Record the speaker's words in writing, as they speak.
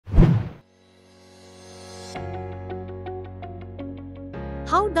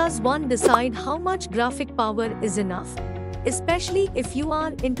How does one decide how much graphic power is enough? Especially if you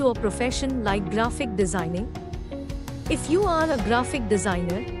are into a profession like graphic designing. If you are a graphic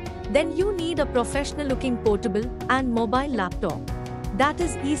designer, then you need a professional-looking portable and mobile laptop that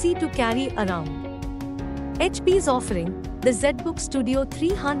is easy to carry around. HP is offering the ZBook Studio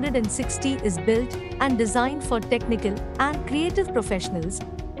 360 is built and designed for technical and creative professionals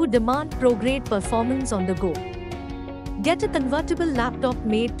who demand pro-grade performance on the go. Get a convertible laptop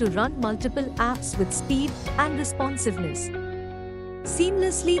made to run multiple apps with speed and responsiveness.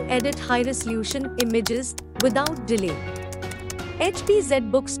 Seamlessly edit high-resolution images without delay. HP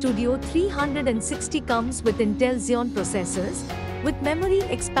ZBook Studio 360 comes with Intel Xeon processors with memory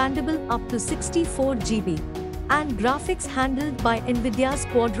expandable up to 64 GB and graphics handled by NVIDIA's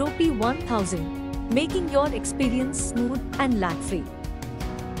Quadropy 1000, making your experience smooth and lag-free.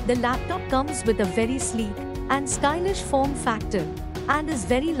 The laptop comes with a very sleek and stylish form factor and is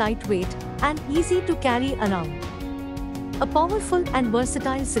very lightweight and easy to carry around. A powerful and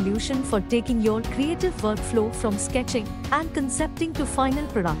versatile solution for taking your creative workflow from sketching and concepting to final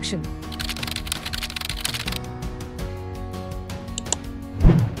production.